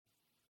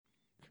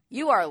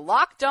You are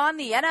Locked On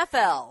the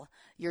NFL,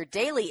 your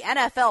daily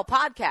NFL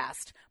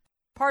podcast,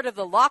 part of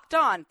the Locked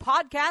On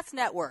Podcast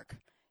Network,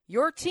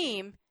 your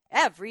team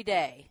every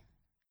day.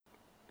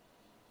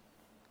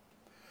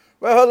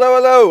 Well,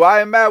 hello.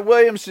 I am Matt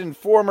Williamson,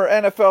 former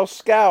NFL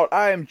scout.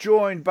 I am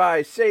joined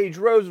by Sage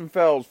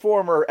Rosenfels,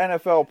 former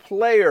NFL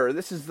player.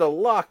 This is the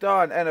Locked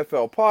On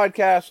NFL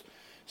podcast.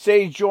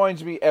 Sage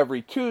joins me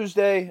every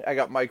Tuesday. I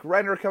got Mike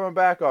Renner coming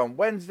back on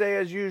Wednesday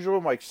as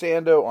usual. Mike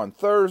Sando on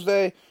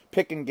Thursday.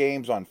 Picking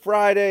games on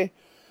Friday.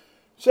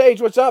 Sage,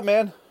 what's up,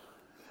 man?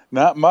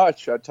 Not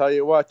much. I tell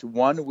you what,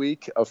 1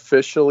 week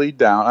officially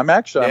down. I'm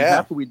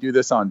happy we do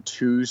this on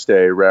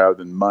Tuesday rather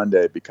than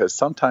Monday, because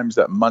sometimes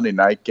that Monday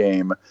night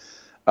game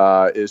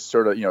is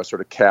sort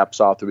of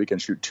caps off the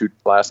weekend.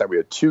 Last night we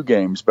had 2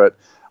 games, but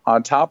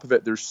on top of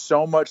it, there's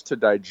so much to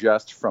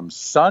digest from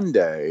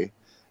Sunday.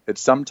 It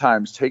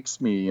sometimes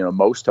takes me,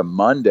 most of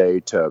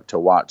Monday to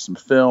watch some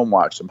film,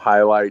 watch some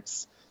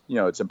highlights.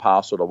 It's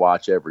impossible to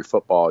watch every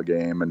football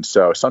game. And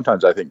so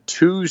sometimes I think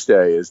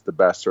Tuesday is the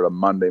best sort of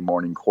Monday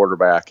morning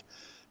quarterback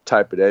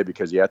type of day,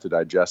 because you have to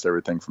digest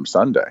everything from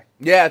Sunday.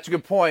 Yeah, it's a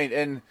good point.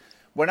 And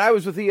when I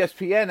was with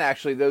ESPN,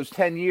 actually, those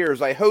 10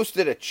 years, I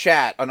hosted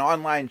an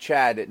online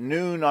chat at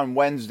noon on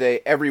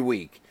Wednesday every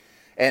week.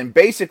 And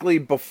basically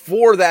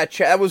before that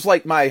chat, that was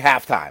like my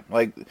halftime.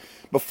 Like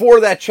before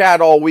that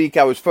chat all week,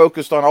 I was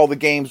focused on all the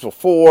games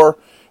before.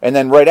 And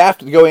then right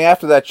after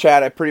that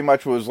chat, I pretty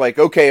much was like,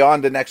 okay,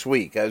 on to next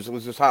week. It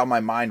was just how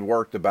my mind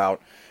worked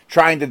about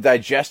trying to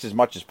digest as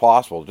much as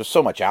possible. Just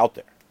so much out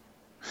there.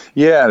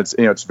 Yeah,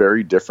 it's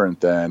very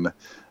different than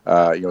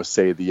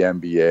say the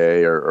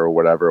NBA or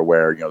whatever,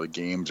 where the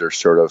games are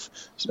sort of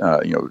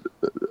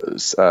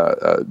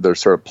they're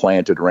sort of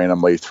planted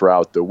randomly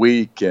throughout the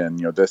week, and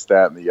this,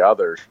 that, and the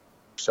other.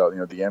 So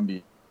the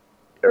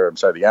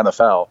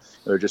NFL,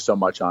 there's just so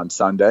much on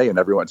Sunday, and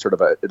everyone sort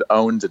of it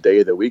owns a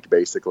day of the week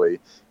basically,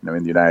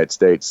 in the United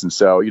States. And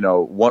so,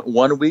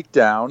 one week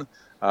down,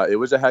 it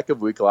was a heck of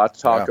a week, a lot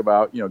to talk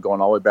about,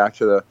 going all the way back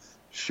to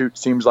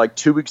seems like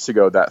 2 weeks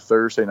ago, that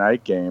Thursday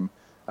night game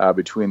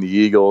between the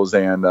Eagles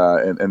and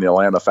the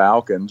Atlanta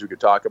Falcons. We could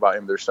talk about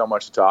him. There's so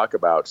much to talk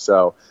about.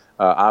 So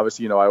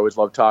obviously, I always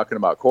love talking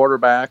about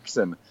quarterbacks,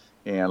 and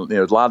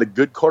there's a lot of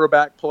good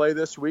quarterback play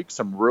this week,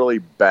 some really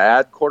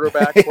bad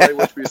quarterback play,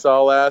 which we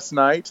saw last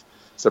night,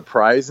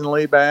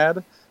 surprisingly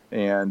bad,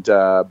 and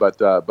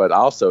but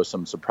also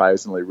some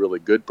surprisingly really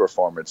good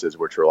performances,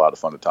 which are a lot of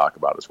fun to talk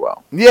about as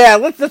well. Yeah,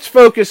 let's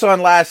focus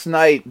on last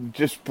night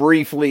just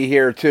briefly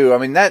here too. I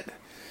mean, that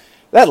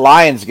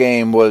Lions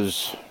game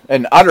was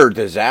an utter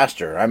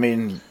disaster. I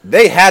mean,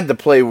 they had to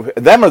play,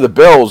 them or the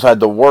Bills had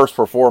the worst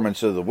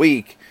performance of the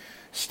week.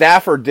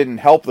 Stafford didn't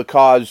help the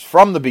cause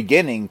from the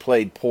beginning,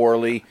 played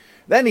poorly.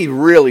 Then he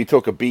really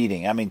took a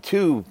beating. I mean,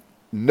 2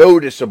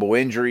 noticeable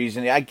injuries,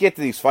 and I get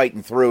that he's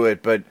fighting through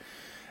it, but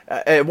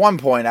at one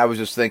point I was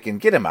just thinking,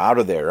 get him out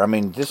of there. I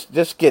mean,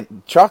 just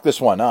chalk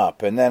this one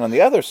up. And then on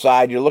the other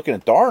side, you're looking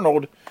at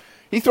Darnold.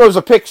 He throws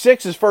a pick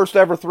six, his first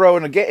ever throw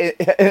in the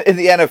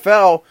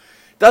NFL.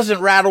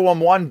 Doesn't rattle him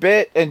one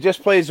bit, and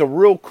just plays a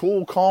real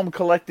cool, calm,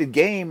 collected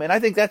game. And I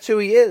think that's who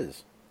he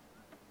is.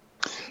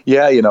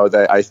 Yeah,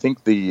 I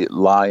think the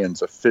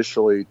Lions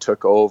officially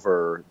took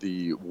over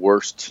the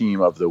worst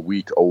team of the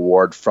week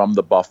award from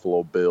the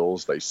Buffalo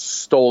Bills. They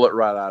stole it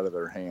right out of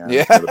their hands.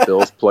 Yeah. The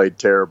Bills played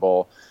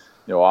terrible.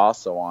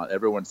 Also on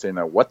everyone's saying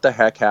that, what the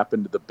heck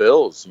happened to the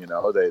Bills?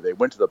 They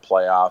went to the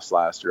playoffs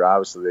last year.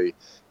 Obviously,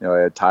 they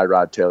had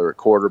Tyrod Taylor at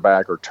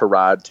quarterback, or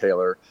Tyrod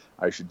Taylor,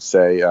 I should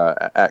say,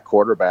 at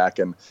quarterback,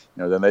 and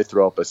then they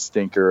throw up a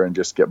stinker and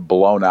just get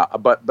blown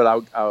out. But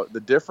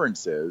the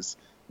difference is,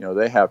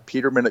 they have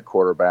Peterman at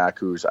quarterback,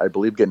 who's, I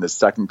believe, getting his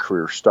second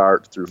career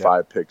start through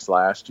 5 picks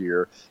last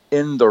year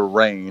in the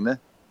rain.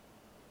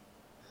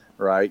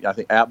 Right, I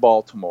think at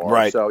Baltimore.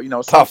 Right, so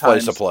tough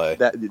place to play.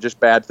 That just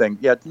bad thing.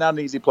 Yeah, it's not an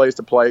easy place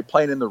to play.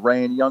 Playing in the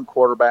rain, young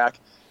quarterback.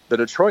 The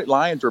Detroit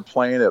Lions are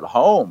playing at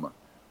home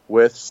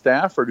with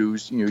Stafford,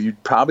 who's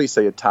you'd probably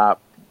say a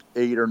top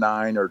 8 or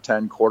 9 or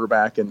 10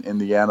 quarterback in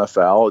the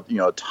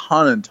NFL. A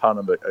ton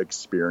of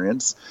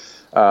experience.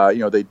 They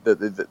have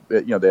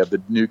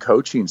the new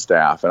coaching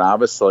staff, and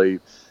obviously,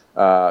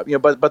 but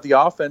the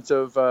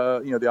offensive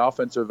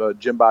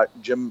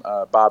Jim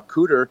Bob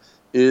Cooter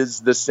is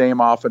the same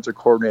offensive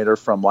coordinator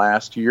from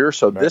last year.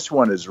 So This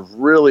one is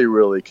really,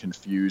 really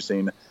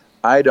confusing.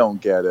 I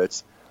don't get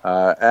it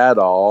at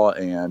all.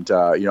 And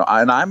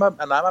and I'm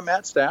a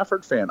Matt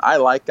Stafford fan. I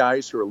like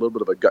guys who are a little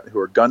bit of who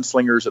are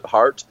gunslingers at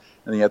heart,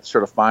 and you have to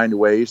sort of find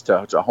ways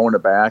to hone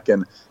it back.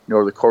 And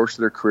over the course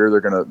of their career,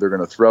 they're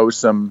gonna throw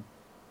some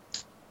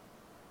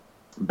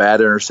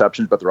bad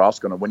interceptions, but they're also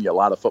going to win you a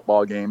lot of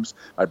football games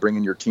by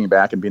bringing your team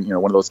back and being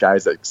one of those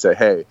guys that say,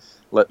 hey,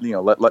 let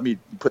me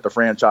put the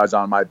franchise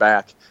on my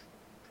back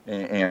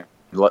and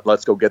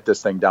let's go get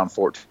this thing down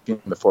 14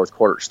 in the fourth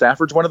quarter.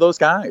 Stafford's one of those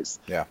guys.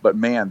 Yeah. But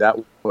man, that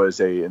was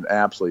an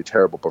absolutely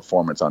terrible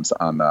performance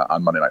on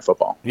Monday Night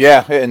Football.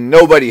 Yeah, and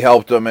nobody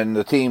helped them, and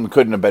the team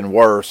couldn't have been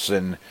worse.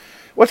 And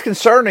What's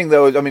concerning,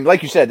 though, is, I mean,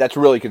 like you said, that's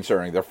really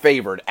concerning. They're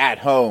favored at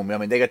home. I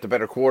mean, they got the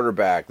better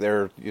quarterback.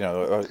 They're,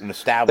 an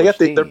established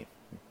team.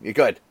 You're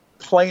good.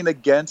 Playing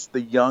against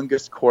the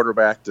youngest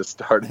quarterback to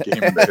start a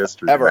game in the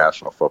history of the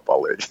National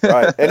Football League.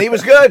 Right, and he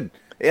was good.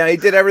 Yeah, he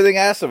did everything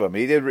asked of him.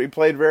 He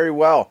played very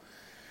well.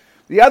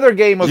 The other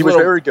game was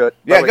very good.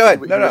 Yeah, go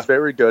ahead. He was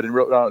very good. And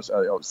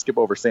I'll skip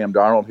over Sam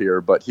Darnold here,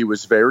 but he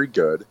was very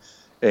good.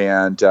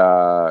 And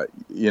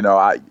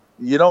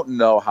you don't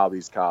know how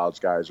these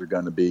college guys are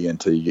going to be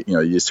until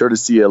you sort of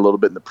see a little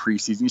bit in the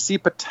preseason. You see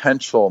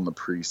potential in the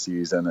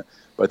preseason,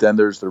 but then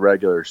there's the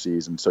regular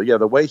season. So yeah,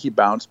 the way he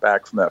bounced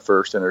back from that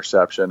first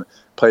interception,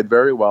 played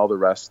very well the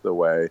rest of the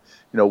way.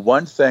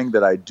 One thing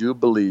that I do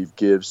believe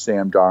gives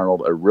Sam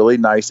Darnold a really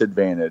nice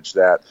advantage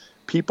that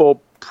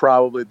people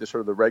probably,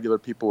 the regular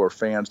people or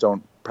fans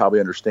don't probably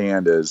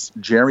understand, is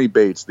Jeremy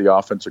Bates, the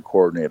offensive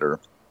coordinator.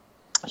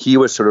 He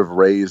was sort of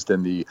raised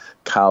in the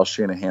Kyle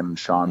Shanahan and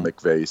Sean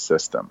McVay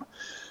system.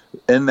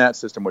 In that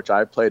system, which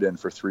I played in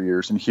for 3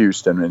 years in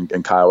Houston,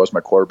 and Kyle was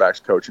my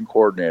quarterbacks coach and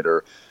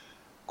coordinator,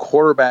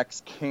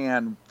 quarterbacks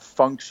can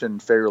function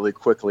fairly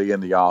quickly in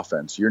the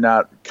offense. You're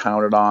not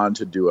counted on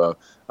to do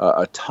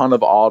a ton of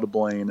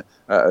audibling,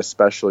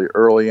 especially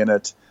early in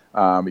it.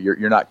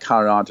 You're not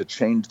counted on to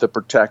change the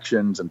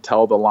protections and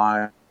tell the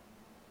line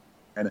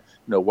and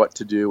what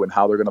to do and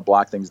how they're going to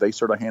block things. They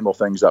sort of handle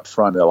things up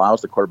front. It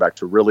allows the quarterback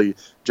to really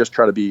just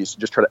try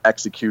to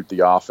execute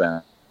the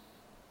offense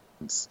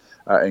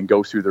and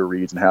go through their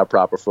reads and have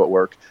proper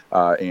footwork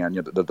and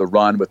the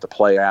run with the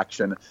play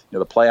action.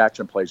 The play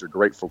action plays are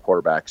great for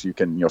quarterbacks. You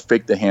can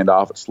fake the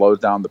handoff. It slows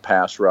down the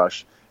pass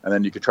rush, and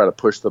then you can try to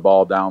push the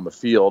ball down the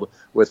field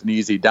with an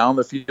easy down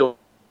the field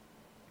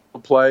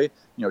play,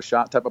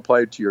 shot type of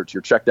play to your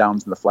check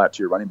downs in the flat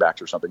to your running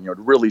backs or something.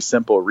 Really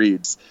simple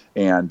reads,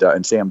 and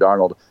Sam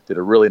Darnold did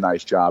a really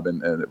nice job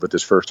with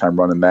his first time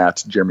running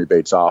that Jeremy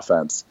Bates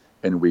offense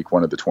in Week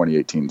 1 of the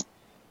 2018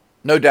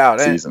 no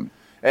doubt season.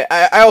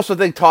 I also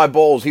think Todd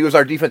Bowles, he was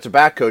our defensive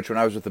back coach when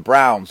I was with the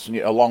Browns,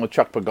 along with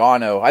Chuck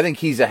Pagano. I think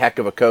he's a heck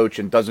of a coach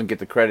and doesn't get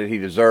the credit he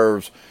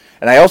deserves.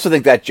 And I also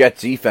think that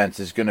Jets defense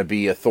is going to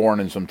be a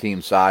thorn in some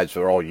teams' sides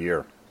for all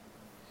year.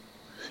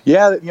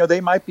 Yeah,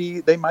 they might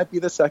be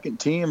the second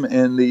team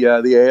in the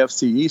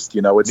AFC East.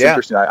 It's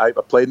interesting. I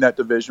played in that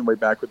division way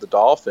back with the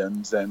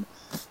Dolphins, and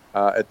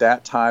at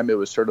that time it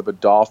was sort of a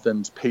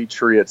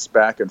Dolphins-Patriots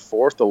back and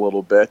forth a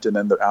little bit, and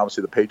then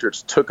obviously the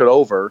Patriots took it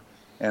over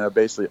and have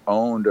basically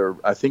owned. Or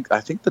I think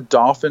the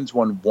Dolphins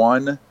won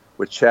one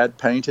with Chad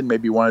Pennington,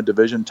 maybe won a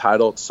division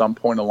title at some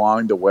point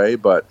along the way,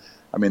 but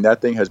I mean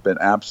that thing has been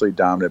absolutely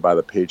dominated by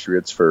the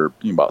Patriots for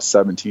about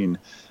 17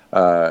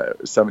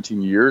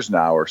 years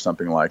now or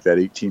something like that,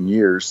 18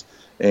 years.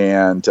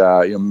 And,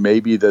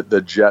 maybe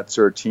the Jets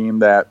are a team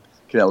that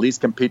can at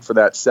least compete for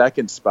that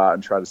second spot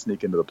and try to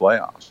sneak into the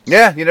playoffs.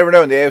 Yeah, you never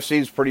know. And the AFC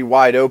is pretty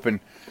wide open.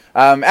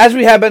 As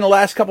we have been the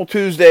last couple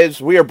Tuesdays,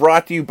 we are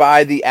brought to you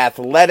by The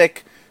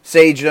Athletic.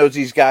 Sage knows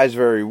these guys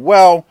very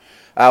well.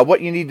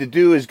 What you need to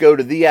do is go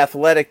to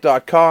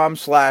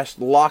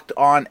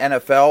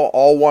theathletic.com/lockedonnfl,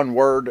 all one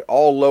word,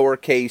 all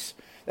lowercase.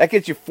 That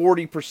gets you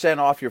 40%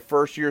 off your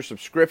first year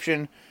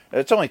subscription.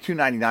 It's only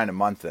 $2.99 a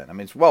month then. I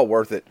mean, it's well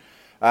worth it.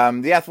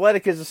 The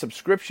Athletic is a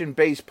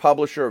subscription-based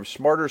publisher of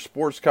smarter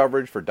sports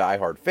coverage for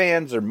diehard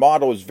fans. Their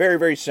model is very,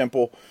 very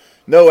simple.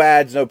 No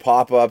ads, no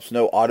pop-ups,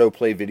 no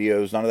autoplay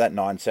videos, none of that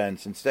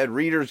nonsense. Instead,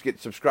 readers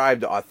get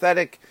subscribed to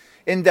authentic,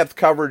 in-depth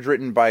coverage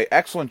written by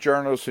excellent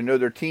journalists who know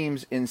their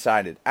teams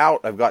inside and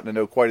out. I've gotten to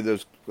know quite a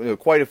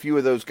few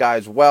of those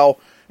guys well,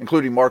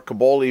 including Mark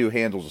Caboli, who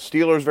handles the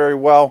Steelers very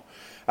well.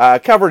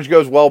 Coverage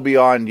goes well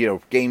beyond,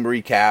 game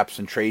recaps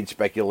and trade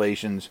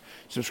speculations.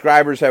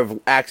 Subscribers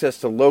have access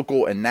to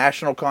local and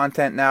national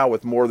content now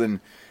with more than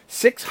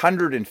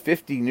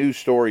 650 news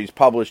stories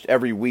published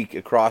every week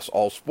across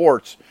all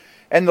sports.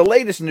 And the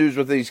latest news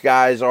with these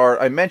guys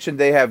I mentioned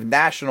they have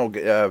national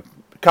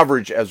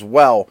coverage as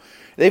well.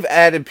 They've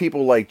added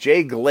people like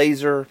Jay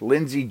Glazer,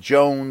 Lindsey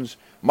Jones,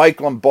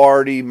 Mike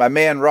Lombardi, my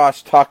man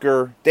Ross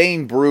Tucker,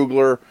 Dane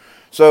Brugler.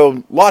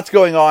 So lots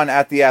going on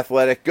at The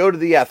Athletic. Go to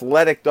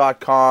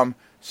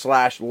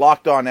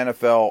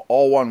theathletic.com/lockedonnfl,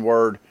 all one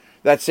word.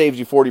 That saves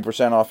you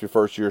 40% off your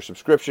first year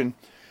subscription.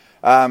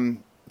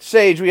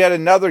 Sage, we had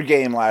another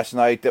game last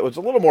night that was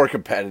a little more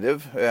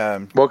competitive.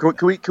 Well,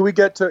 can we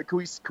get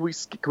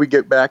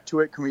back to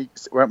it?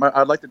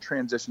 I'd like to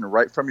transition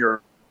right from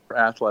your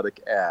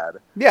Athletic ad,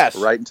 yes,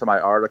 right into my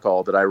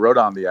article that I wrote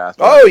on The Athletic.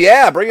 Oh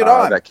yeah, bring it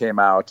on. That came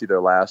out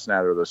either last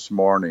night or this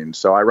morning.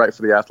 So I write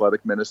for The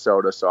Athletic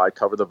Minnesota, so I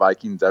cover the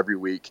Vikings every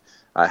week.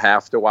 I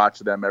have to watch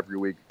them every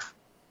week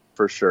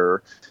for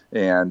sure.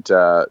 And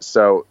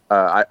so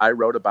I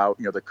wrote about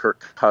the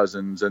Kirk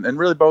Cousins and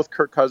really both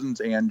Kirk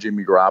Cousins and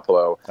Jimmy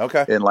Garoppolo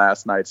in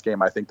last night's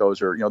game. I think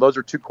those are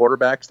two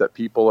quarterbacks that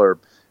people are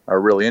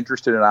really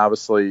interested in.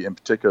 Obviously, in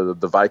particular,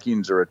 the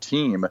Vikings are a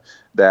team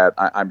that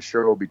I'm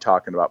sure we'll be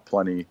talking about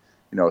plenty,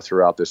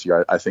 throughout this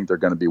year. I think they're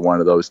going to be one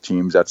of those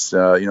teams that's,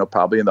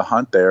 probably in the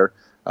hunt there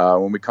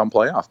when we come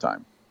playoff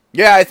time.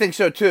 Yeah, I think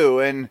so too.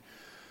 And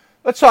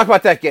Let's talk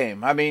about that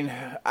game. I mean,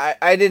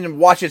 I didn't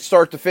watch it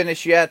start to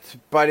finish yet,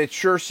 but it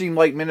sure seemed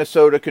like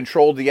Minnesota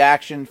controlled the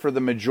action for the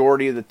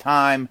majority of the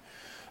time.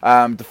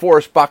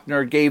 DeForest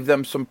Buckner gave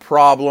them some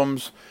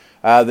problems.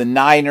 The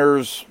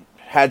Niners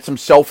had some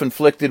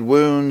self-inflicted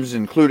wounds,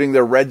 including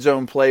their red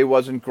zone play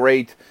wasn't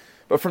great.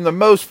 But from the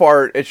most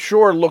part, it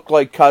sure looked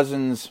like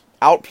Cousins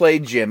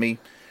outplayed Jimmy.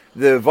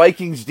 The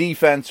Vikings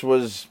defense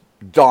was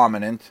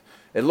dominant.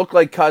 It looked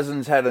like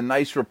Cousins had a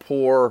nice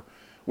rapport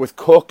with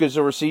Cook as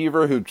a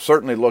receiver, who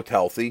certainly looked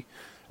healthy.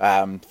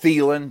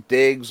 Thielen,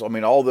 Diggs, I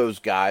mean, all those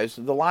guys.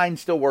 The line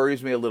still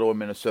worries me a little in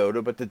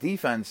Minnesota, but the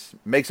defense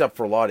makes up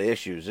for a lot of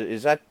issues.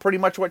 Is that pretty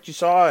much what you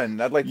saw?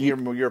 And I'd like to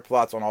hear your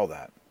thoughts on all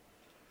that.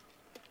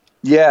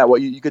 Yeah, well,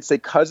 you could say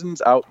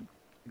Cousins out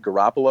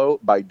Garoppolo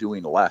by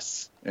doing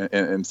less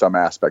in some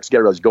aspects. You got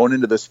to realize going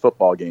into this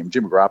football game,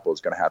 Jimmy Garoppolo is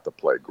going to have to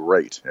play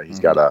great. He's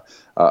got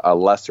a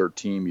lesser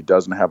team. He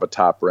doesn't have a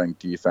top-ranked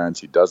defense.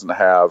 He doesn't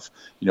have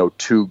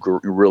two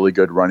really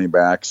good running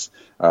backs.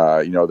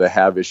 They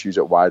have issues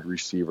at wide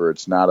receiver.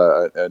 It's not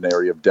an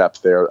area of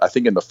depth there. I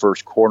think in the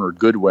first quarter,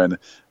 Goodwin,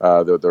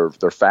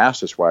 their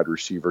fastest wide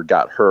receiver,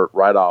 got hurt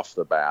right off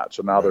the bat.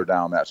 So now they're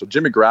down that. So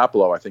Jimmy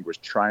Garoppolo, I think, was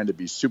trying to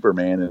be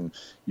Superman, and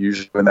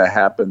usually when that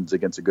happens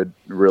against a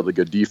really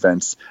good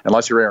defense,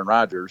 unless you're Aaron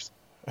Rodgers,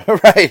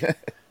 right?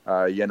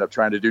 You end up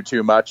trying to do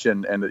too much,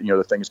 and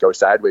the things go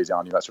sideways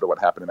on you. That's sort of what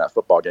happened in that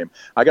football game.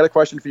 I got a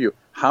question for you.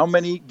 How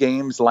many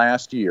games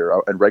last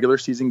year, in regular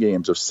season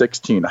games of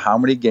 16, how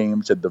many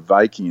games did the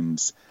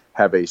Vikings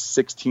have a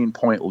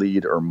 16-point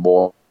lead or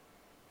more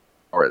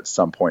at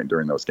some point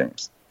during those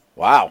games?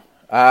 Wow.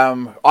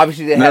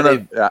 Obviously, they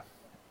had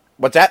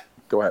what's that?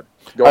 Go ahead.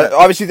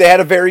 Obviously, they had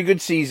a very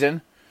good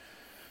season,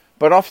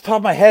 but off the top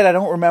of my head, I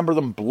don't remember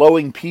them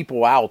blowing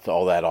people out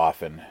all that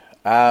often.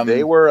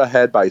 They were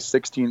ahead by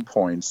 16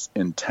 points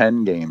in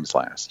 10 games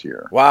last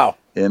year. Wow.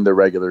 In the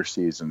regular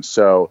season.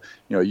 So,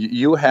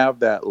 you have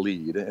that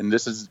lead, and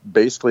this is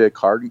basically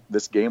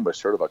this game was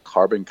sort of a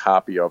carbon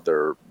copy of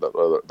their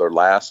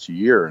last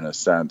year in a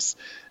sense.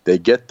 They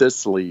get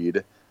this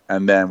lead,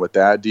 and then with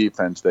that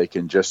defense, they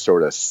can just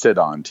sort of sit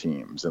on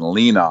teams and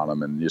lean on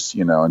them and just,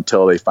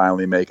 until they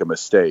finally make a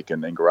mistake.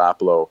 And then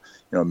Garoppolo,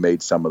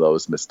 made some of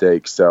those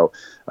mistakes. So,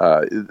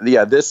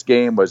 this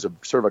game was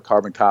sort of a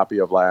carbon copy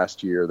of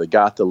last year. They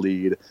got the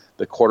lead.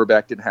 The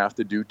quarterback didn't have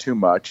to do too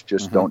much.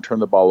 Just don't turn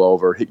the ball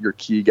over. Hit your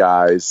key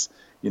guys.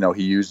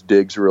 He used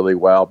Diggs really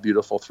well.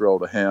 Beautiful throw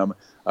to him.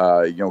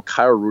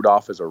 Kyle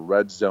Rudolph is a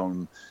red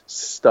zone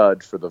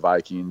stud for the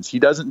Vikings. He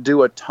doesn't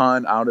do a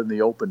ton out in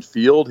the open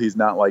field. He's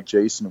not like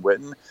Jason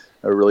Witten.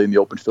 Really in the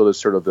open field is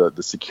sort of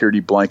the security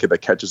blanket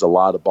that catches a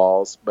lot of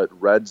balls.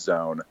 But red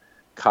zone,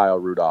 Kyle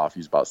Rudolph,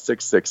 he's about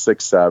 6'6",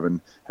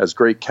 6'7", has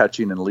great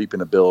catching and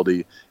leaping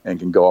ability, and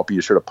can go up and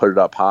you sort of put it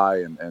up high.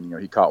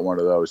 And he caught one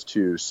of those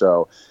too.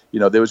 So,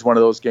 there was one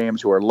of those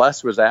games where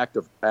less was asked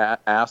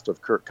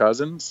of Kirk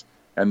Cousins,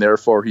 and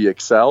therefore he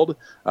excelled,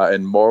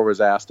 and more was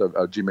asked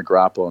of Jimmy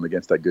Garoppolo, and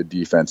against that good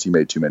defense, he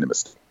made too many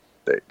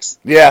mistakes.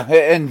 Yeah,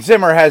 and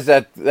Zimmer has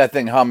that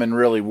thing humming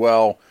really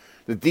well.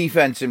 The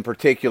defense in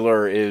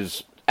particular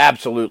is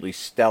absolutely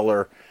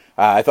stellar.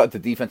 I thought the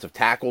defensive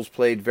tackles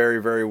played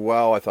very, very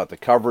well. I thought the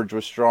coverage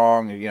was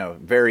strong,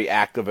 very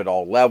active at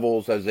all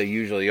levels, as they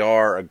usually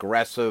are,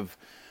 aggressive,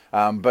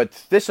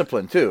 but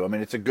discipline too. I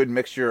mean, it's a good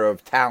mixture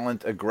of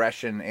talent,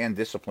 aggression, and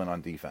discipline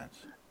on defense.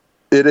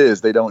 It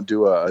is. They don't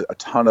do a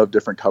ton of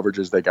different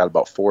coverages. They got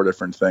about 4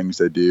 different things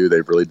they do.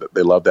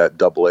 They love that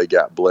double A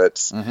gap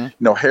blitz.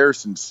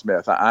 Harrison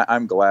Smith,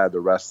 I'm glad the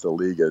rest of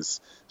the league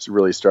has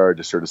really started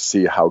to sort of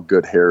see how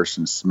good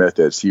Harrison Smith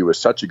is. He was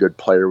such a good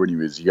player when he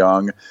was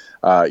young.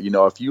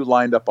 If you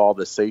lined up all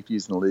the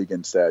safeties in the league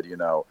and said,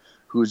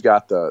 who's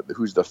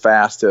the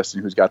fastest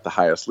and who's got the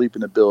highest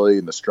leaping ability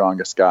and the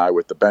strongest guy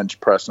with the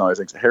bench press and all these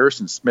things,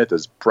 Harrison Smith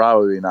is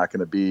probably not going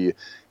to be,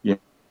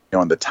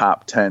 in the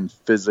top 10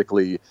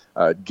 physically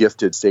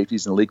gifted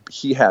safeties in the league.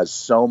 He has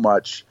so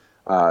much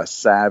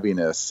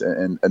savviness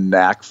and a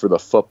knack for the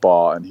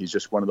football, and he's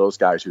just one of those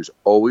guys who's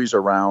always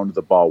around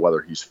the ball,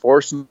 whether he's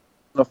forcing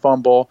a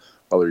fumble,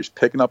 whether he's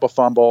picking up a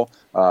fumble.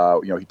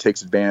 He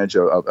takes advantage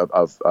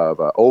of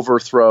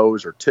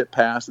overthrows or tip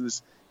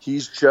passes.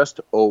 He's just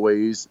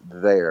always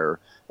there,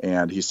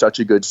 and he's such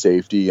a good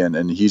safety,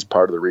 and he's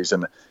part of the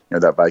reason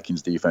that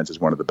Vikings defense is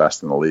one of the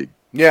best in the league.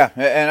 Yeah,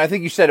 and I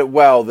think you said it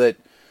well that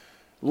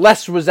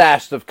less was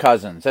asked of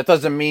Cousins. That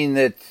doesn't mean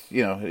that,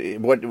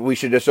 what we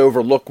should just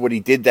overlook what he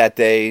did that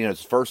day.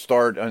 His first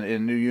start in a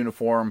new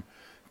uniform,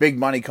 big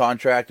money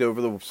contract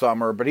over the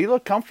summer, but he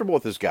looked comfortable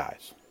with his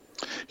guys.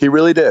 He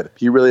really did.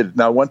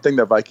 Now, one thing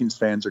that Vikings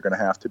fans are going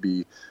to have to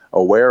be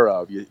aware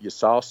of, you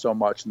saw so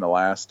much in the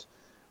last,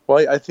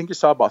 I think you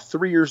saw about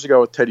 3 years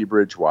ago with Teddy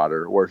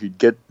Bridgewater, where he'd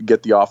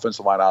get the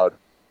offensive line out of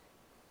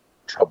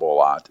trouble a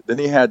lot. Then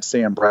he had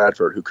Sam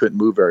Bradford, who couldn't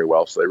move very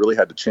well, so they really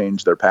had to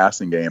change their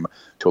passing game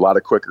to a lot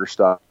of quicker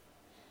stuff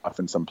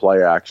and some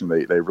play action.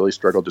 They really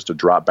struggled just to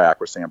drop back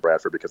with Sam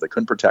Bradford because they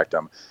couldn't protect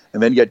him.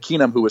 And then you had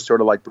Keenum, who was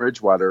sort of like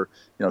Bridgewater.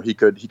 He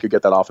could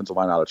get that offensive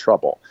line out of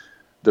trouble.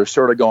 they're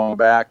sort of going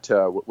back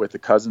to with the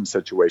Cousins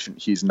situation.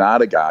 He's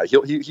not a guy.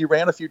 He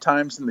ran a few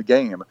times in the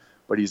game,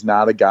 but he's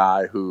not a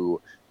guy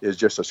who is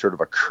just a sort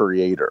of a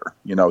creator.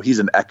 He's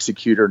an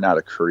executor, not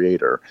a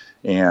creator.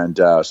 And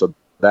so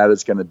that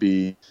is going to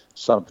be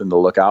something to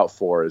look out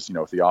for. Is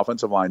if the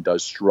offensive line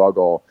does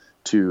struggle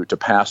to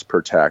pass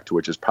protect,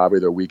 which is probably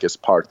their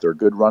weakest part. They're a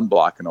good run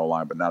blocking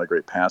O-line, but not a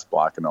great pass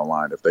blocking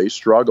O-line. If they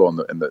struggle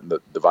and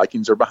the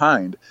Vikings are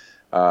behind,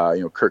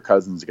 Kirk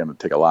Cousins is going to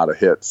take a lot of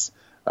hits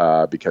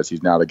because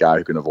he's not a guy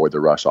who can avoid the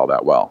rush all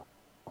that well.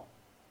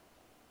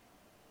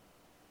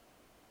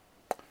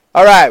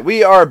 All right,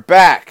 we are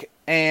back,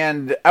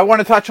 and I want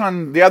to touch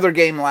on the other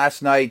game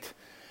last night.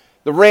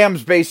 The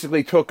Rams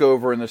basically took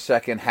over in the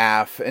second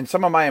half, and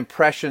some of my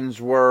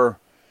impressions were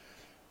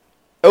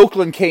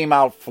Oakland came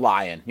out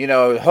flying.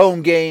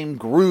 Home game,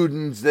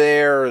 Gruden's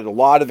there, a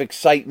lot of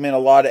excitement, a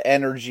lot of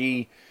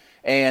energy,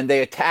 and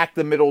they attacked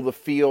the middle of the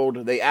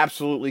field. They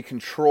absolutely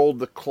controlled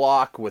the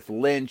clock with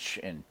Lynch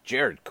and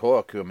Jared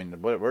Cook. I mean,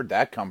 where'd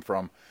that come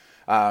from?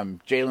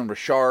 Jalen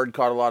Richard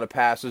caught a lot of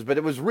passes, but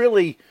it was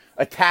really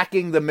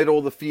attacking the middle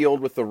of the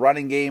field with the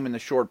running game and the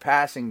short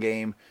passing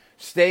game,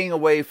 staying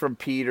away from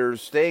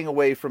Peters, staying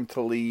away from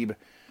Talib,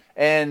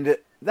 and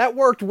that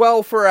worked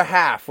well for a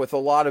half with a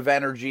lot of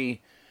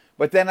energy.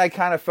 But then I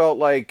kind of felt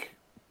like,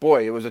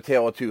 boy, it was a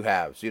tale of two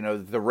halves.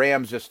 The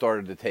Rams just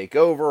started to take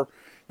over.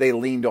 They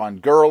leaned on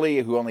Gurley,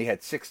 who only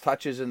had 6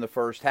 touches in the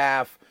first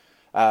half.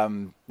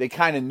 They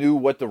kind of knew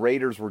what the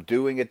Raiders were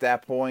doing at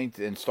that point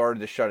and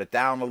started to shut it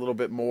down a little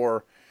bit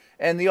more.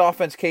 And the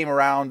offense came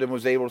around and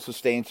was able to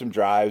sustain some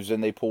drives,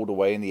 and they pulled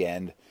away in the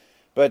end.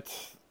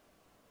 But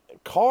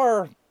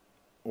Carr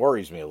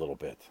worries me a little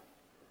bit.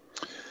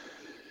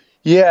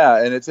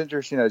 Yeah, and it's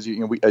interesting as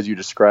you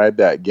described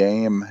that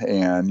game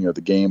and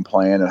the game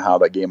plan and how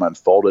that game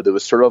unfolded. It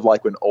was sort of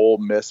like when Ole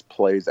Miss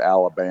plays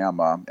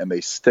Alabama and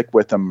they stick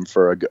with them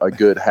for a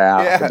good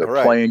half. Yeah, and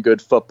they're playing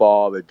good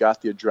football. They've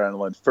got the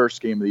adrenaline.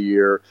 First game of the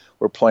year,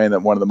 we're playing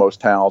one of the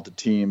most talented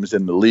teams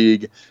in the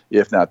league,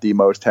 if not the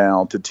most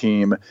talented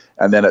team.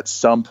 And then at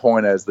some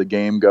point as the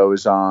game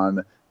goes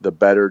on, the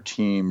better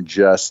team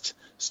just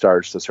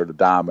starts to sort of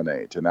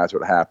dominate. And that's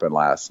what happened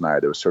last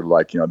night. It was sort of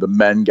like, the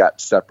men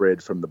got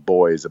separated from the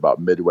boys about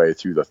midway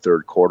through the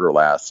third quarter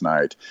last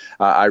night.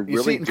 I really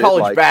you see it in did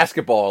college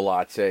basketball a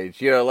lot, Sage.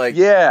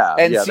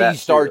 NC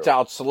starts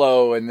out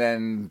slow and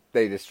then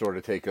they just sort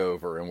of take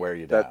over and wear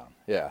you down.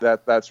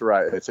 That's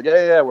right. It's like,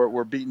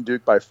 we're beating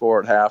Duke by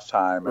 4 at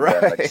halftime, and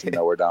then next thing you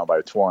know, we're down by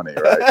 20,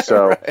 right?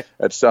 So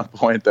at some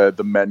point,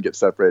 the men get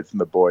separated from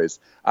the boys.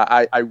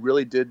 I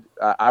really did.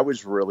 I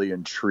was really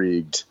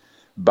intrigued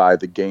by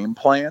the game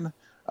plan.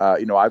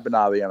 I've been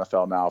out of the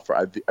NFL now for,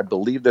 I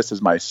believe this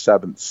is my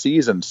 7th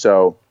season.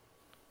 So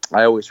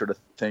I always sort of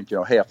think,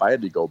 hey, if I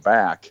had to go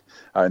back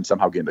and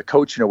somehow get into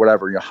coaching or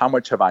whatever, how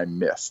much have I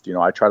missed?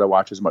 I try to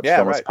watch as much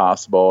film as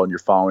possible and you're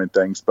following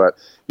things. But,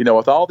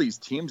 with all these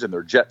teams and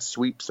their jet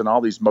sweeps and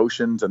all these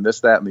motions and this,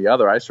 that, and the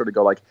other, I sort of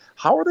go like,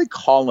 how are they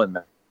calling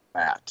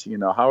that?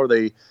 How are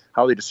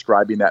they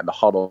describing that in the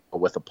huddle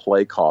with a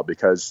play call?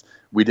 Because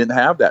we didn't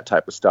have that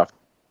type of stuff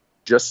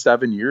just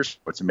 7 years.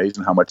 It's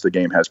amazing how much the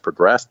game has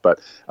progressed. But,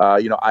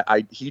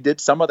 he did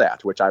some of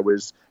that,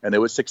 and it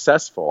was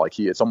successful.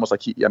 It's almost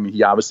like he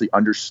obviously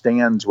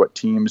understands what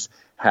teams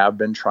have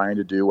been trying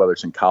to do, whether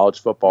it's in college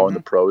football and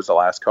the pros the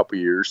last couple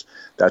of years.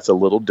 That's a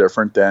little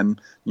different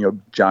than,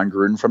 John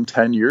Gruden from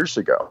 10 years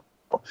ago.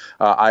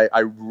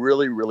 I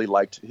really, really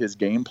liked his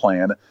game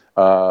plan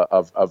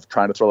of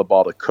trying to throw the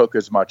ball to Cook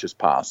as much as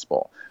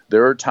possible.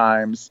 There are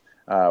times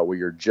where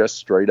you're just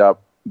straight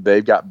up,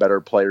 they've got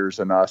better players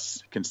than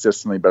us,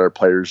 consistently better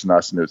players than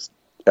us, and it's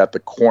at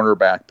the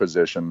cornerback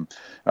position.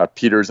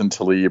 Peters and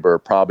Talib are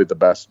probably the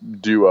best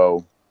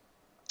duo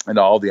in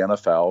all the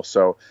NFL.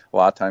 So a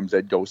lot of times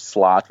they'd go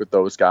slot with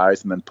those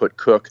guys and then put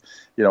Cook,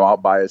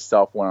 out by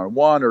himself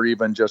one-on-one, or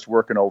even just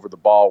working over the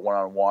ball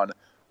one-on-one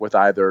with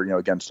either,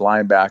 against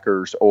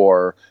linebackers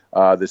or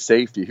the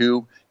safety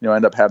who,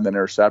 end up having an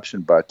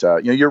interception. But,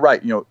 you're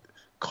right.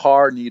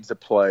 Carr needs to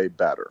play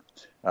better.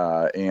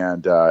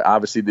 And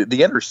obviously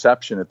the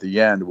interception at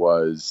the end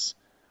was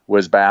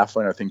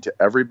baffling, I think, to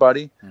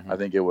everybody. I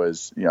think it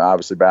was,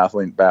 obviously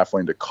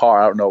baffling to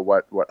Carr. I don't know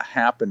what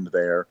happened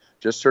there.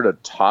 Just sort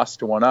of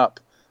tossed one up,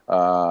 to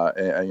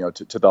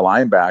the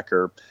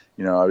linebacker.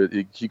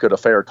 He could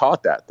have fair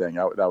caught that thing.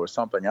 That was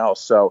something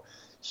else. So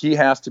he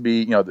has to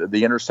be,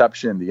 the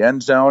interception in the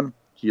end zone.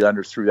 He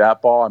underthrew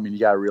that ball. I mean, you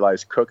got to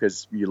realize Cook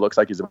he looks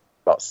like he's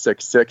about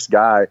 6'6"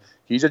 guy.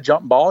 He's a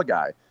jump ball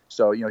guy.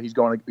 So,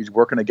 he's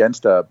working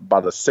against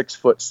about a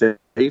 6-foot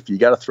safety. You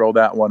got to throw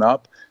that one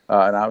up.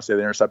 And obviously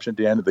the interception at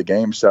the end of the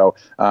game. So,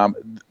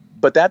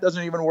 but that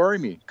doesn't even worry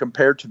me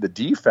compared to the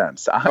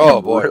defense.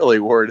 I'm really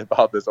worried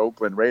about this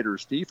Oakland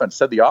Raiders defense.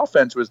 Said the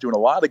offense was doing a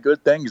lot of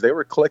good things. They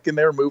were clicking,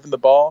 they were moving the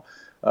ball.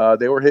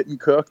 They were hitting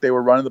Cook. They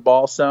were running the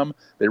ball some.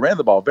 They ran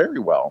the ball very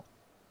well.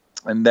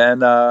 And then,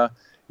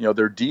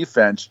 their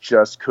defense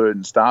just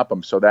couldn't stop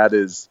them. So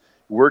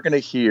we're going to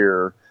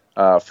hear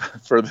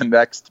for the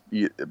next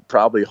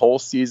probably whole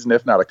season,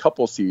 if not a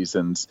couple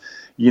seasons,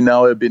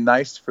 it'd be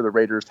nice for the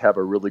Raiders to have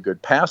a really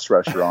good pass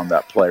rusher on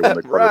that play when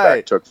the quarterback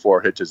Right. took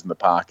 4 hitches in the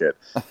pocket.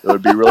 It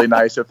would be really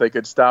nice if they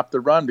could stop the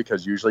run,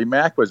 because usually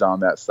Mac was on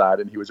that side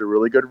and he was a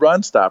really good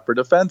run stopper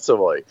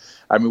defensively.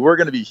 I mean, we're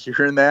going to be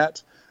hearing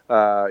that,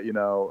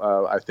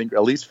 I think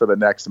at least for the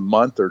next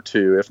month or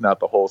two, if not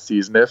the whole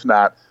season, if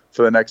not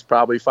for the next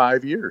probably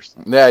 5 years.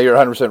 Yeah, you're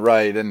 100%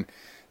 right. And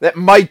that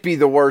might be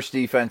the worst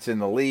defense in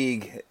the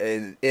league.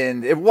 And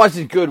it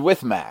wasn't good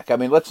with Mac. I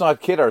mean, let's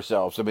not kid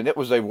ourselves. I mean, it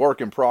was a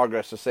work in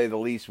progress, to say the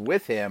least,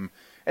 with him.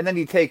 And then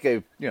you take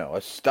a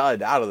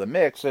stud out of the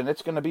mix, and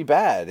it's going to be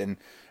bad. And,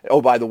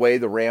 oh, by the way,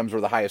 the Rams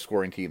were the highest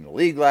scoring team in the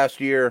league last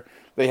year.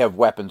 They have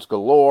weapons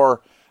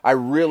galore. I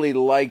really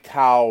liked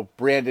how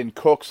Brandon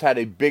Cooks had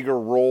a bigger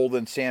role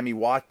than Sammy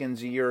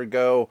Watkins a year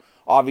ago.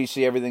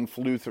 Obviously, everything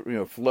flowed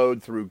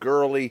through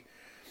Gurley.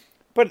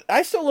 But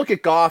I still look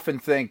at Goff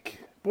and think,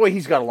 boy,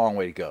 he's got a long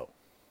way to go.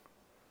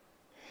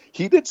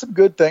 He did some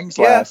good things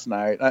last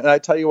night. And I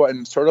tell you what,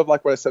 and sort of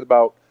like what I said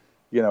about,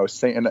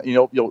 saying,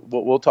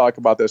 we'll talk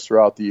about this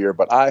throughout the year,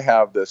 but I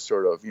have this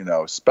sort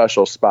of,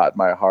 special spot in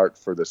my heart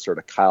for this sort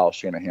of Kyle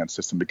Shanahan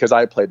system, because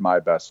I played my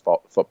best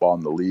football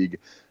in the league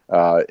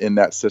in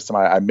that system.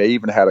 I may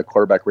even had a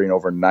quarterback rating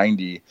over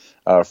 90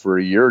 for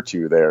a year or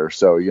two there.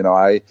 So,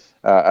 I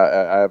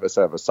have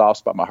a soft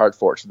spot in my heart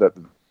for it. So that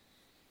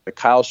the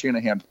Kyle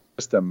Shanahan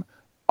system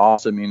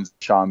also means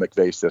Sean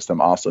McVay system,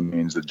 also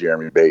means the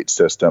Jeremy Bates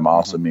system,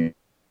 also means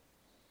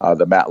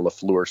the Matt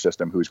LaFleur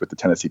system, who's with the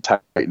Tennessee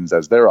Titans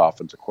as their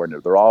offensive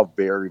coordinator. They're all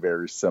very,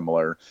 very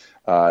similar,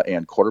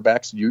 and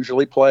quarterbacks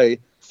usually play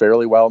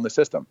fairly well in the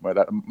system.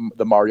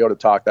 The Mariota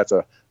talk, that's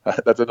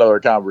another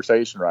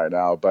conversation right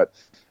now. But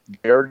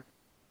Jared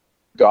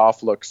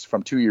Goff looks,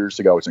 from 2 years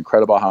ago, it's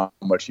incredible how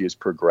much he has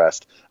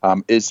progressed.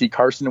 Is he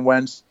Carson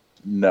Wentz?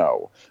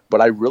 No,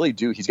 but I really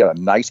do. He's got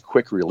a nice,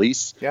 quick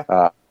release.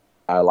 Yeah.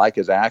 I like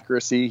his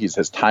accuracy.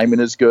 His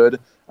timing is good.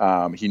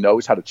 He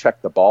knows how to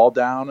check the ball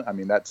down. I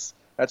mean,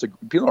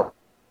 people don't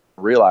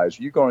realize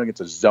you're going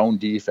against a zone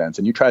defense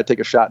and you try to take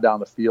a shot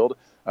down the field.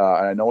 And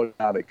I know it's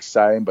not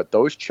exciting, but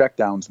those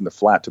checkdowns in the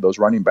flat to those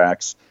running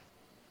backs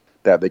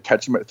that they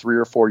catch them at 3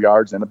 or 4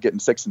 yards, end up getting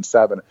 6 and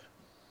 7.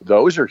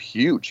 Those are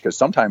huge, because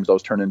sometimes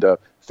those turn into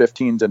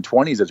 15s and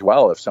 20s as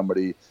well if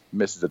somebody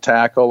misses a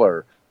tackle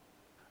or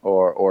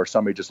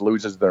somebody just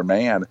loses their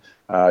man.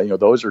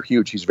 Those are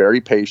huge. He's very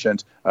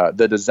patient.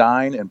 The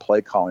design and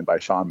play calling by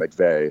Sean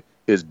McVay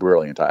is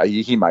brilliant.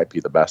 He might be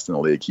the best in the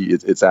league.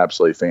 It's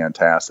absolutely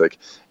fantastic.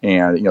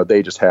 And,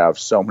 they just have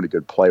so many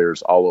good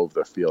players all over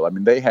the field. I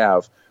mean, they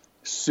have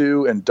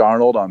Sue and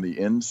Darnold on the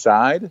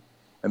inside,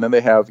 and then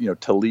they have,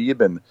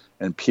 Talib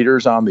and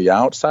Peters on the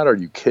outside. Are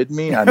you kidding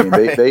me? I mean,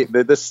 right.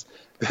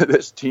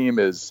 This team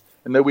is,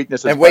 and their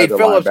weakness is, and Wade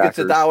Phillips gets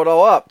to dial it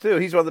all up too.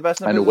 He's one of the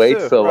best numbers. And Wade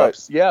too.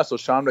 Phillips, right. Yeah. So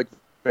Sean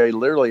McVay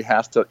literally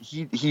has to.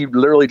 He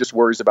literally just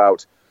worries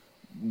about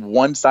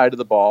one side of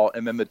the ball,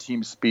 and then the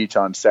team speech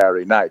on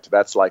Saturday night.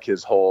 That's like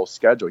his whole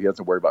schedule. He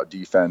doesn't worry about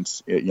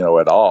defense,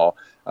 at all.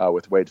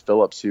 With Wade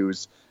Phillips,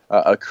 who's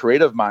a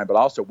creative mind, but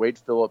also Wade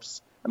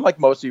Phillips. And like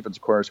most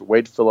defensive corners,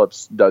 Wade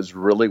Phillips does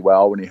really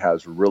well when he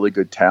has really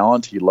good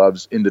talent. He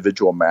loves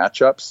individual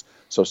matchups.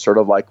 So sort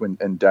of like when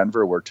in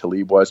Denver, where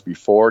Talib was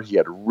before, he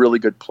had really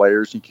good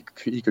players. He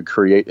could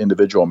create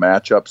individual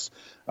matchups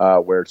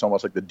where it's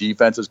almost like the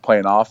defense is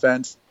playing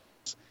offense.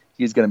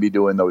 He's going to be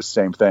doing those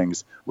same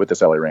things with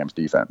this LA Rams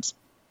defense.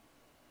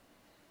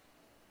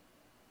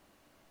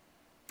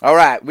 All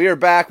right, we are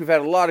back. We've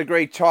had a lot of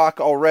great talk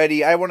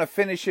already. I want to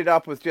finish it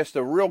up with just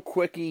a real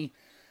quickie.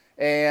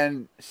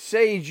 And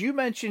Sage, you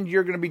mentioned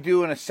you're going to be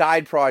doing a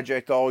side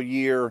project all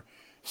year,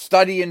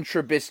 studying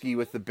Trubisky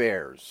with the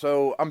Bears.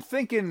 So I'm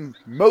thinking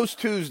most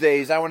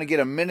Tuesdays I want to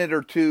get a minute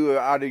or two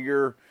out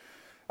of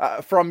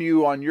from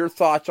you on your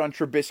thoughts on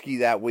Trubisky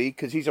that week,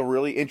 because he's a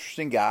really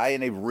interesting guy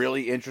and a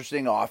really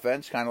interesting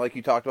offense, kind of like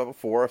you talked about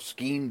before, a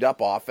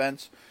schemed-up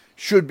offense.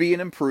 Should be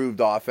an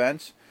improved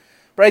offense.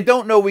 But I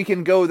don't know we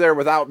can go there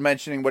without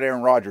mentioning what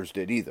Aaron Rodgers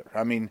did either.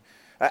 I mean,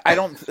 I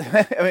don't.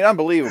 I mean,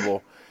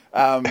 unbelievable.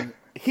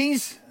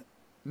 He's,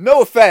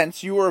 no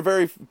offense, you were a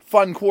very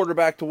fun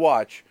quarterback to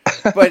watch,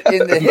 but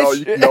in the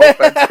no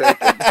offense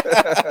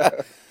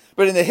taken.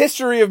 But in the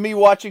history of me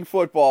watching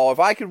football,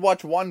 if I could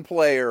watch one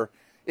player,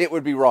 it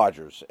would be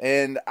Rodgers.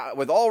 And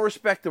with all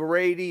respect to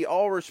Brady,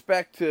 all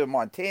respect to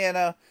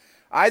Montana,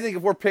 I think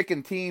if we're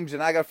picking teams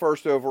and I got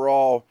first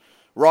overall,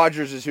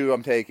 Rodgers is who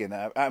I'm taking.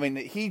 I mean,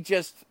 he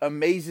just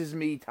amazes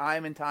me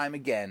time and time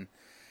again.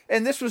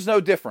 And this was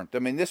no different. I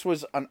mean, this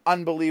was an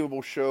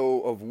unbelievable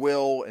show of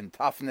will and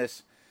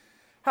toughness.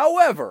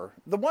 However,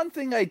 the one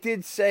thing I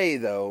did say,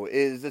 though,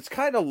 is it's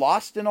kind of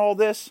lost in all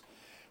this.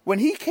 When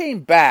he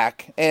came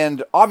back,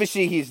 and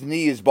obviously his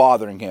knee is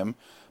bothering him,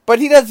 but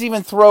he doesn't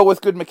even throw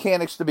with good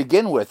mechanics to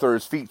begin with, or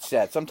his feet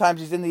set. Sometimes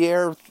he's in the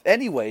air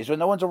anyways when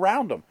no one's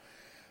around him.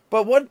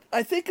 But what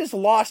I think is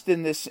lost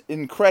in this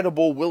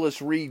incredible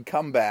Willis Reed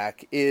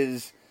comeback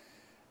is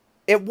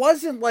it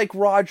wasn't like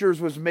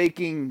Rodgers was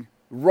making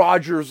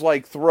Rodgers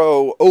like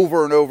throw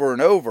over and over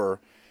and over.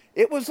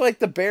 It was like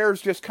the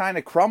Bears just kind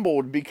of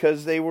crumbled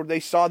because they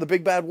saw the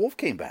big bad wolf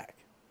came back.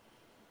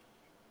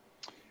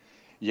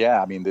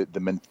 Yeah, I mean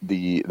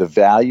the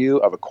value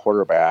of a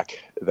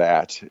quarterback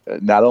that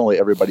not only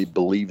everybody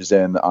believes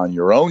in on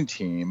your own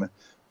team,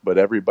 but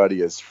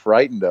everybody is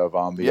frightened of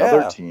on the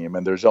other team.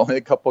 And there's only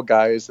a couple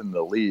guys in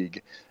the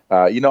league.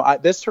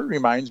 This sort of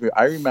reminds me.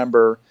 I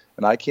remember,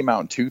 and I came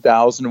out in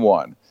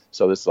 2001,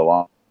 so this is a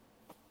long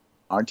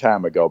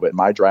time ago. But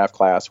my draft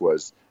class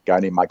was a guy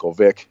named Michael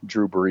Vick,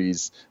 Drew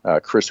Brees,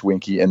 Chris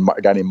Winkie, and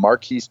a guy named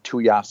Marquise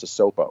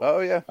Tuiasosopo.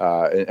 Oh, yeah.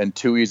 And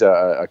Tui's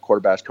a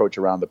quarterback coach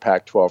around the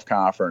Pac-12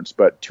 conference.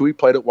 But Tui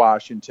played at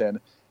Washington,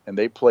 and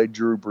they played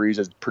Drew Brees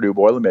as Purdue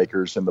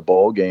Boilermakers in the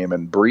bowl game.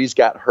 And Brees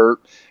got hurt,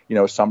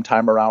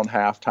 sometime around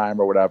halftime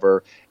or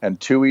whatever. And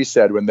Tui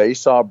said when they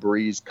saw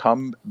Brees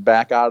come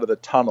back out of the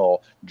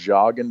tunnel,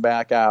 jogging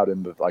back out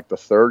in the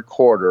third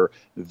quarter,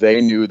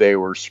 they knew they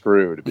were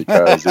screwed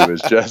because it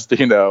was just,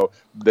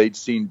 they'd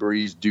seen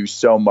Brees do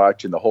so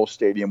much and the whole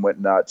stadium went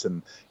nuts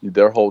and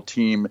their whole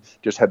team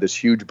just had this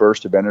huge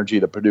burst of energy,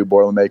 the Purdue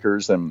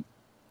Boilermakers, and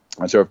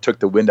sort of took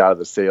the wind out of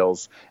the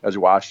sails as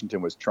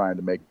Washington was trying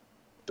to make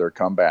their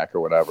comeback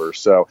or whatever.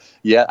 So,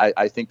 yeah,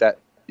 I think that,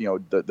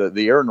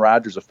 the Aaron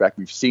Rodgers effect,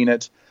 we've seen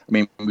it. I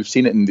mean, we've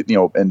seen it in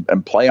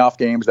playoff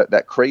games,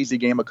 that crazy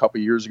game a couple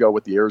of years ago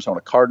with the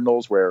Arizona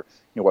Cardinals where,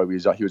 he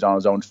was on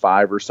his own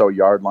 5 or so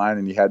yard line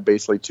and he had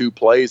basically 2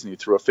 plays and he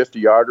threw a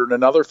 50-yarder and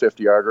another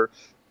 50-yarder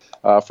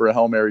for a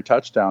Hail Mary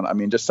touchdown. I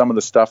mean, just some of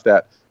the stuff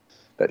that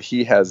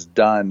he has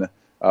done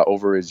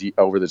over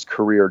his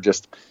career,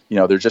 just,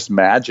 there's just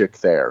magic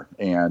there.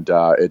 And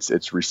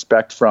it's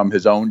respect from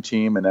his own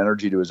team and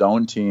energy to his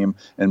own team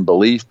and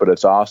belief, but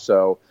it's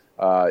also,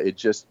 it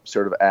just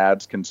sort of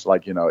adds,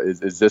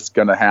 is this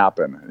going to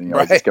happen?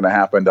 Right. Is this going to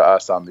happen to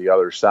us on the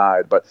other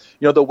side? But,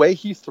 the way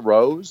he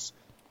throws,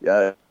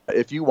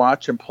 if you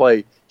watch him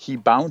play, he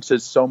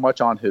bounces so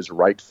much on his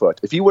right foot.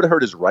 If he would have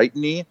hurt his right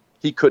knee,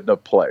 he couldn't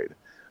have played.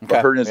 Okay.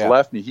 But hurting his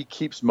left knee, he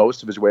keeps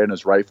most of his weight on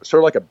his right foot,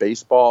 sort of like a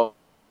baseball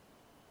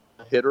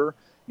hitter.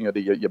 You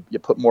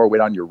put more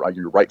weight on your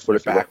right foot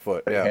if you're back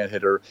foot, hand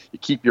hitter. You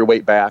keep your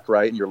weight back,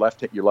 right? And your left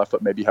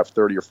foot maybe have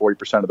 30 or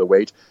 40% of the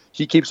weight.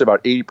 He keeps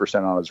about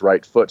 80% on his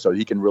right foot, so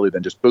he can really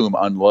then just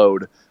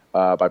unload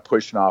by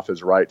pushing off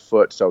his right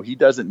foot. So he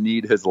doesn't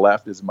need his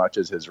left as much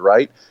as his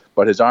right,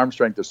 but his arm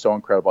strength is so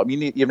incredible. I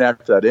mean, even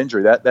after that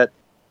injury, that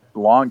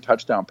long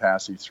touchdown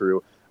pass he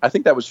threw, I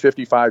think that was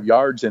 55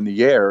 yards in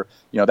the air.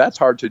 That's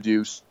hard to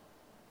do.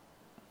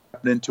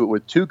 Into it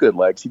with 2 good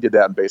legs. He did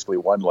that in basically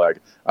 1 leg.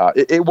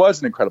 It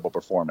was an incredible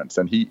performance,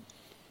 and he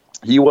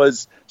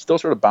was still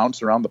sort of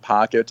bouncing around the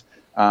pocket.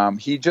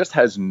 He just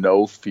has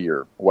no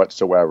fear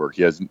whatsoever.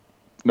 He has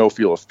no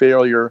fear of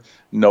failure,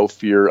 no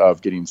fear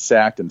of getting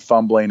sacked and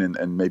fumbling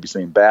and maybe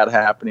something bad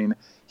happening.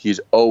 He's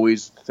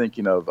always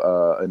thinking of,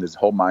 and his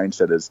whole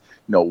mindset is,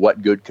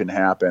 what good can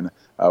happen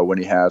when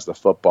he has the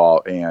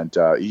football. And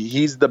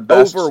he's the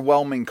best.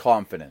 Overwhelming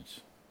confidence.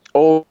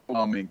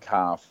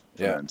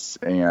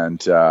 And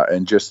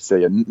just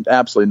say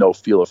absolutely no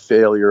feel of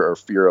failure or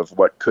fear of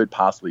what could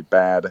possibly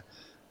bad,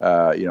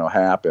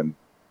 happen.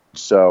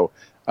 So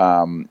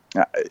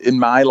in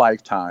my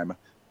lifetime,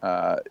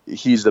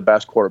 he's the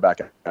best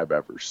quarterback I've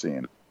ever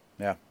seen.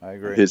 Yeah, I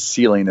agree. His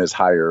ceiling is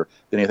higher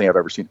than anything I've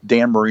ever seen.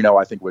 Dan Marino,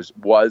 I think, was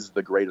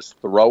the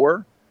greatest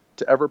thrower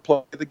to ever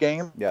play the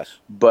game. Yes.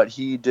 But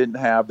he didn't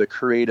have the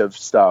creative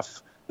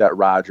stuff that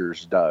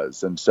Rodgers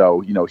does. And so,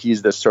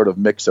 he's this sort of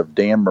mix of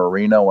Dan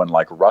Marino and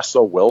like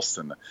Russell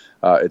Wilson.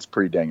 It's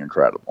pretty dang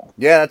incredible.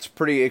 Yeah, that's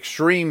pretty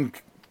extreme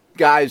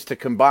guys to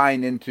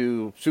combine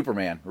into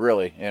Superman,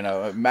 really.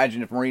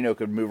 Imagine if Marino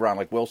could move around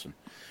like Wilson.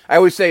 I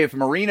always say if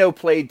Marino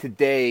played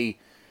today,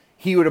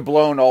 he would have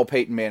blown all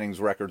Peyton Manning's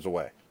records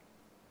away.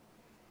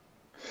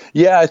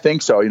 Yeah, I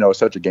think so. It was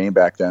such a game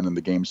back then, and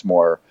the game's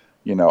more,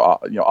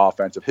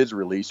 offensive. His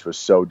release was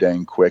so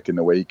dang quick in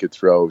the way he could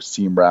throw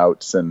seam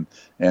routes and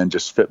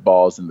just fit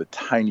balls in the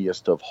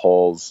tiniest of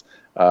holes.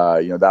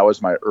 That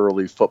was my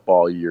early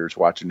football years,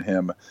 watching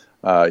him,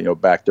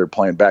 back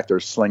there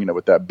slinging it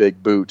with that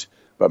big boot.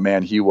 But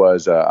man, he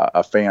was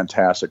a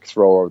fantastic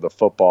thrower of the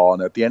football.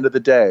 And at the end of the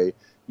day,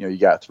 you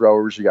got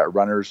throwers, you got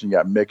runners, and you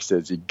got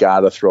mixes. You got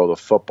to throw the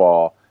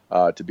football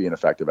to be an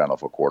effective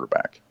NFL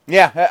quarterback.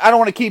 Yeah, I don't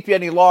want to keep you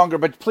any longer,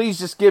 but please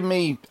just give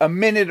me a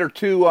minute or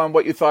 2 on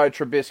what you thought of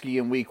Trubisky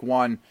in Week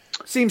 1.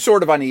 Seems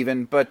sort of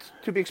uneven, but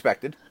to be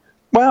expected.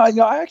 Well,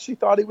 I actually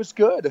thought he was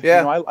good.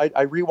 Yeah.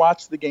 I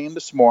rewatched the game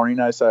this morning.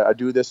 I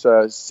do this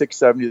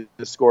 670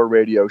 The Score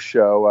radio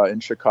show in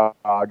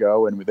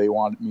Chicago, and they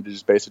wanted me to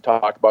just basically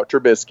talk about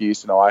Trubisky.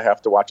 So I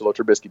have to watch a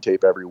little Trubisky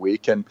tape every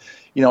week. And,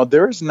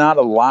 there's not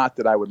a lot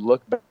that I would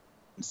look back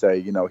and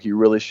say, he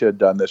really should have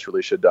done this,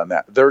 really should have done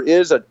that. There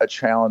is a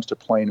challenge to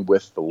playing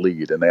with the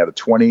lead, and they had a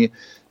 20-0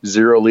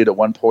 lead at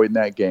one point in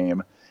that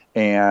game.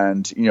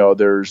 And,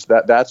 there's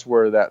that's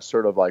where that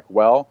sort of like,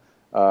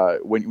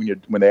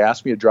 when they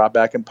ask me to drop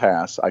back and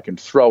pass, I can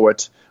throw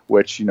it,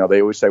 which,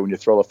 they always say when you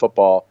throw the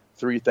football,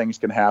 three things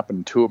can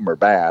happen. Two of them are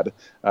bad,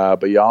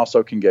 but you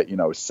also can get,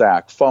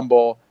 sack,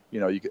 fumble.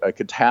 A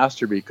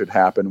catastrophe could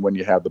happen when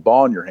you have the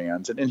ball in your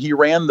hands. And he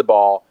ran the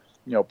ball,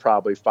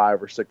 probably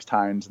 5 or 6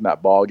 times in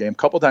that ball game. A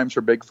couple times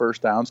for big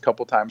first downs, a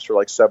couple times for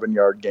like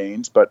 7-yard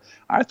gains. But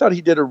I thought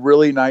he did a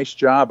really nice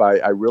job.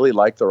 I really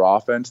like their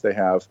offense. They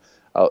have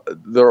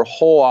their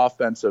whole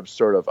offensive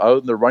sort of, other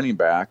than the running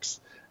backs,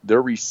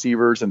 their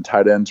receivers and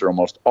tight ends are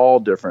almost all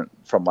different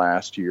from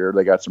last year.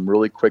 They got some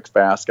really quick,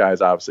 fast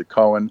guys. Obviously,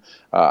 Cohen.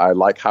 I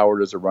like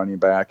Howard as a running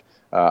back.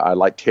 I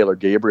like Taylor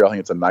Gabriel. I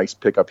think it's a nice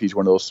pickup. He's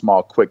one of those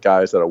small, quick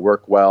guys that'll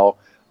work well.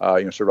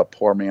 Sort of a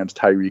poor man's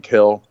Tyreek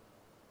Hill.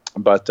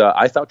 But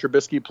I thought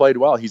Trubisky played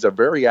well. He's a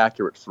very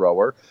accurate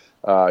thrower.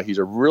 He's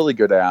a really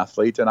good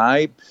athlete. And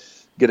I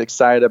get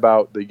excited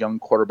about the young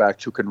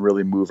quarterbacks who can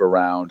really move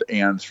around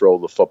and throw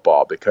the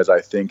football, because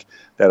I think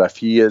that if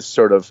he is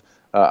sort of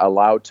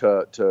allowed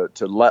to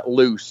let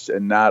loose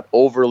and not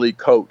overly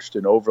coached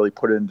and overly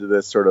put into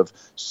this sort of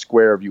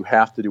square of you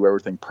have to do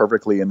everything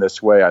perfectly in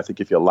this way, I think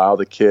if you allow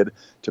the kid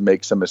to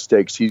make some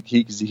mistakes,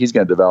 he's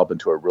going to develop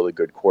into a really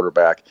good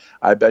quarterback.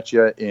 I bet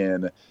you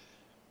in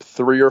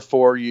 3 or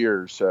 4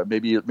 years,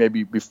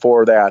 maybe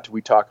before that,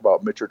 we talk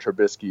about Mitchell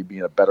Trubisky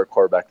being a better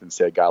quarterback than,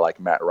 say, a guy like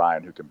Matt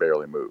Ryan who can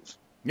barely move.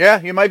 Yeah,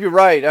 you might be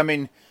right. I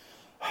mean,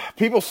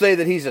 people say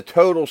that he's a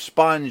total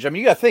sponge. I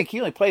mean, you got to think, he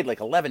only played like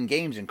 11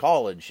 games in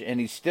college, and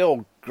he's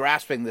still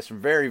grasping this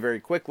very, very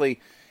quickly.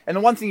 And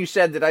the one thing you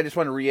said that I just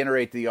want to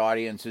reiterate to the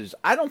audience is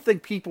I don't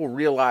think people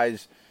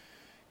realize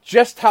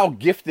just how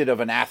gifted of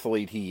an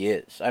athlete he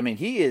is. I mean,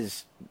 he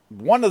is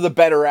one of the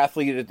better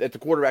athletes at the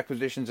quarterback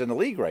positions in the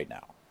league right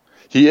now.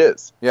 He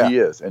is. Yeah. He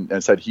is.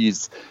 And said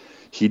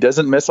he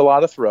doesn't miss a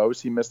lot of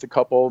throws. He missed a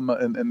couple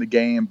in the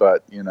game,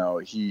 but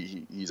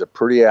he's a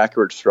pretty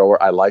accurate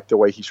thrower. I like the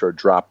way he sort of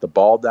dropped the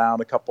ball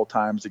down a couple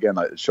times. Again,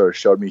 it sort of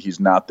showed me he's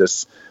not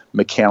this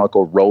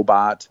mechanical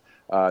robot.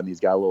 And he's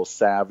got a little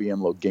savvy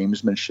and a little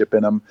gamesmanship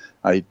in him.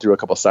 He threw a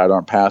couple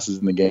sidearm passes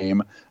in the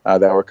game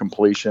that were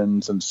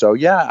completions. And so,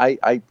 yeah,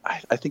 I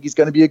think he's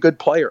going to be a good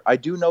player. I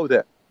do know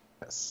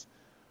this.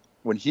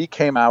 When he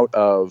came out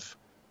of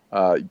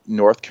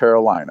North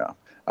Carolina,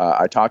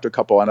 I talked to a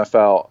couple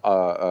NFL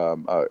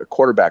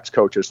quarterbacks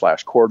coaches /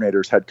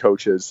 coordinators, head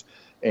coaches,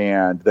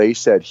 and they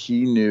said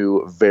he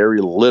knew very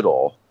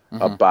little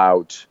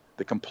about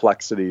the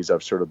complexities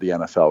of sort of the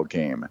NFL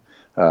game.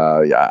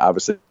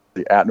 Obviously,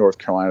 at North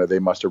Carolina, they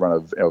must have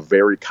run a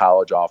very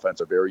college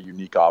offense, a very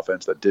unique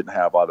offense that didn't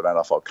have a lot of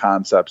NFL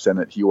concepts in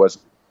it. He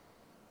wasn't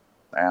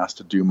asked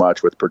to do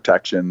much with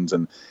protections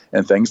and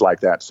things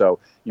like that. So,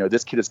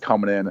 this kid is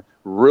coming in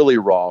really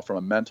raw from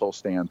a mental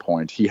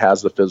standpoint. He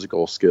has the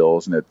physical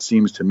skills, and it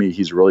seems to me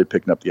he's really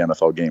picking up the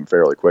NFL game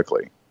fairly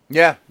quickly.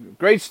 Yeah,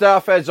 great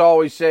stuff as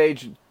always,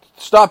 Sage.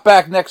 Stop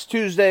back next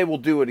Tuesday. We'll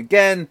do it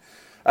again.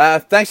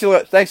 Thanks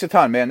a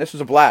ton, man. This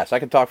was a blast. I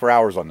could talk for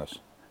hours on this.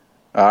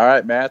 All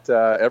right, Matt.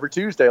 Every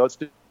Tuesday, let's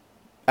do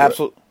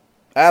it.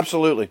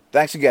 Absolutely.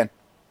 Thanks again.